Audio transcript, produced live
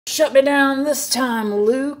shut me down this time,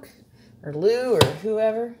 Luke. Or Lou or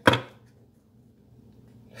whoever.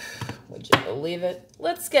 Would you believe it?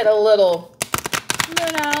 Let's get a little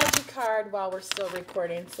Moonology card while we're still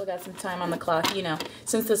recording. Still got some time on the clock, you know,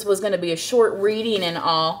 since this was going to be a short reading and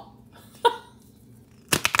all.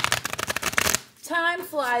 Time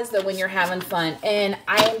flies, though, when you're having fun. And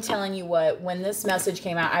I am telling you what, when this message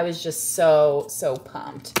came out, I was just so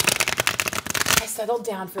pumped. I settled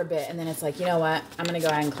down for a bit, and then it's like, you know what? I'm going to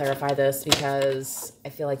go ahead and clarify this because I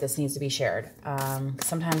feel like this needs to be shared.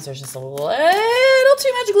 Sometimes there's just a little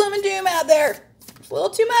too much gloom and doom out there. It's a little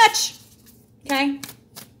too much. Okay?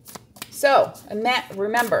 So,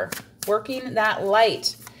 remember, working that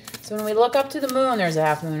light. So when we look up to the moon, there's a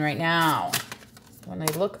half moon right now. When I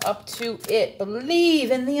look up to it,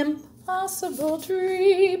 believe in the impossible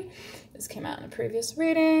dream. This came out in a previous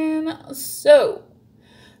reading. So,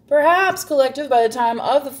 perhaps, collective, by the time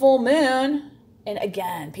of the full moon, and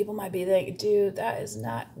again, people might be thinking, dude, that is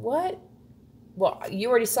not what? Well, you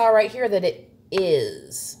already saw right here that it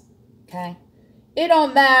is. Okay? It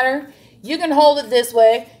don't matter. You can hold it this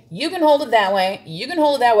way. You can hold it that way. You can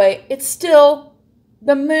hold it that way. It's still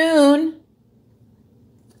the moon.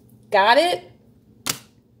 Got it?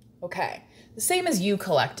 Okay. The same as you,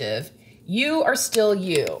 collective. You are still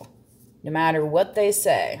you, no matter what they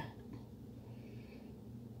say.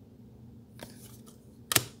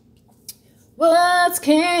 What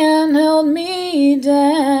can hold me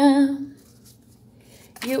down?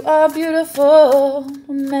 You are beautiful,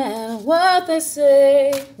 no matter what they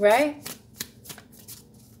say. Right?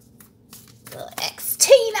 Little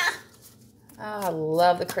X-Tina. Oh, I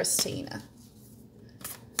love the Christina.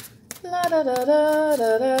 La da da da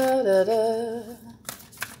da da da da.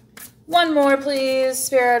 One more, please,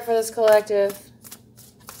 Spirit, for this collective.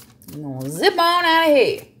 I'm gonna zip on out of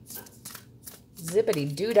here.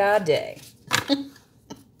 Zippity doo dah day.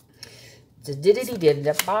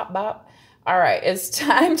 Bop bop. All right, it's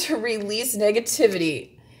time to release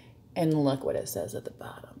negativity. And look what it says at the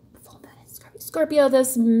bottom. Scorpio,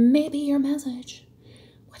 this may be your message.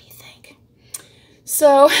 What do you think?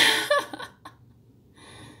 So,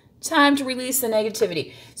 time to release the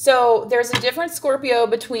negativity. So, there's a difference, Scorpio,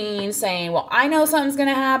 between saying, well, I know something's going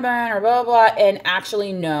to happen, or blah, blah, blah, and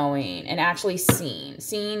actually knowing, and actually seeing.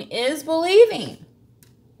 Seeing is believing,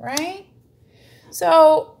 right?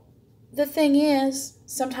 So, the thing is,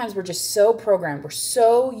 sometimes we're just so programmed, we're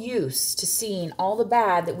so used to seeing all the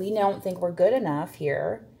bad that we don't think we're good enough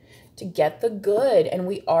here to get the good, and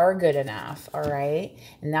we are good enough, all right?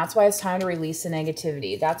 And that's why it's time to release the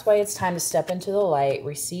negativity. That's why it's time to step into the light,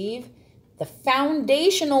 receive the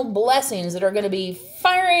foundational blessings that are going to be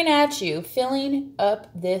firing at you, filling up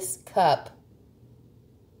this cup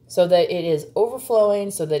so that it is overflowing,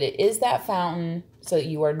 so that it is that fountain, so that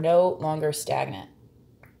you are no longer stagnant.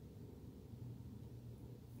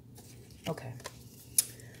 Okay.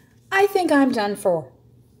 I think I'm done for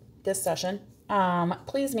this session.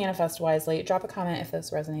 Please manifest wisely. Drop a comment if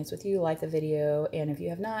this resonates with you. Like the video. And if you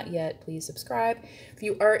have not yet, please subscribe. If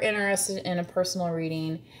you are interested in a personal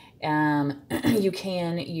reading, you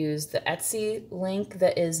can use the Etsy link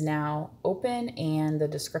that is now open. And the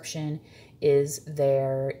description is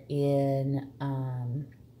there in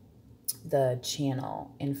the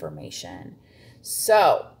channel information.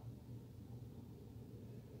 So,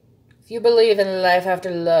 if you believe in life after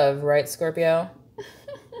love, right, Scorpio?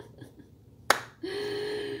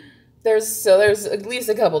 There's at least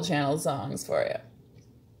a couple channel songs for you.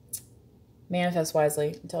 Manifest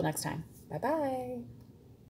wisely. Until next time. Bye-bye.